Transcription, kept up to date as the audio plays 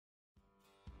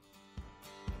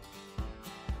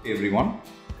Hey everyone,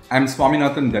 I'm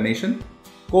Swaminathan Ganesan,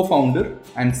 co-founder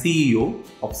and CEO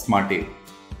of Smartail.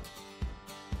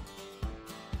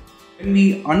 When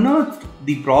we unearthed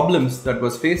the problems that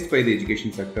was faced by the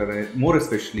education sector, more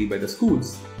especially by the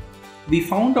schools, we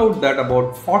found out that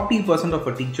about 40% of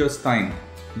a teacher's time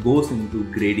goes into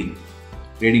grading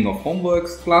of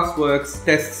homeworks, classworks,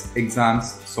 tests,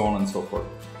 exams, so on and so forth.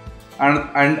 And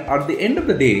at the end of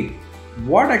the day,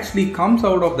 what actually comes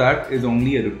out of that is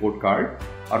only a report card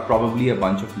or probably a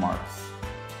bunch of marks.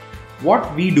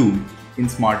 What we do in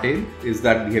Smartail is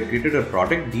that we have created a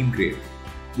product, DeepGrade,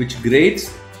 which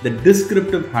grades the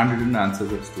descriptive handwritten answers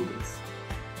of students.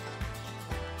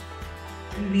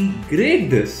 When we grade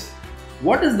this,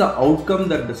 what is the outcome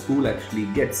that the school actually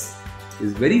gets?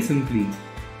 Is very simply,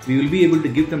 we will be able to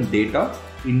give them data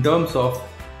in terms of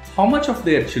how much of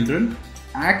their children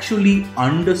actually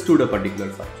understood a particular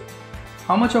subject.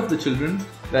 How much of the children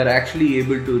were actually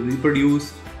able to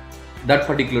reproduce that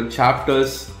particular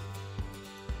chapter's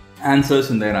answers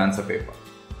in their answer paper.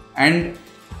 And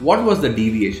what was the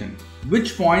deviation?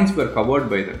 Which points were covered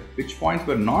by them? Which points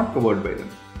were not covered by them?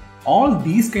 All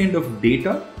these kind of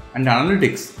data and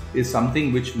analytics is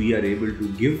something which we are able to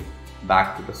give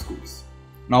back to the schools.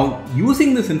 Now,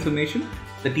 using this information,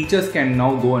 the teachers can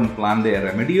now go and plan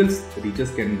their remedials, the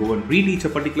teachers can go and reteach a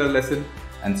particular lesson,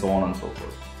 and so on and so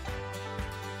forth.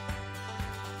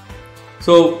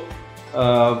 So,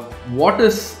 what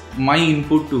is my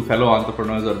input to fellow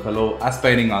entrepreneurs or fellow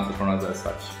aspiring entrepreneurs as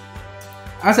such?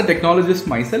 As a technologist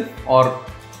myself, or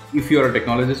if you are a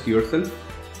technologist yourself,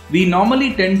 we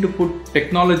normally tend to put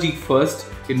technology first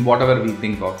in whatever we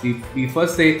think of. We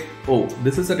first say, oh,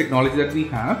 this is a technology that we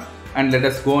have, and let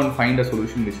us go and find a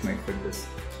solution which might fit this.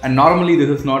 And normally this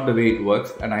is not the way it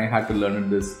works, and I had to learn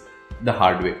this the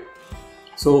hard way.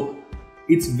 So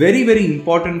it's very, very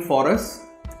important for us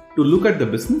to look at the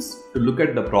business, to look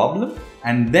at the problem,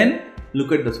 and then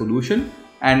look at the solution.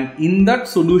 And in that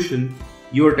solution,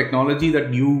 your technology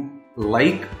that you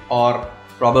like or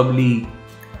probably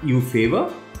you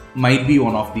favor might be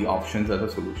one of the options as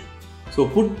a solution. So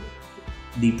put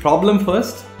the problem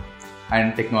first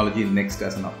and technology next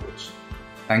as an approach.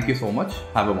 Thank you so much.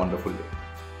 Have a wonderful day.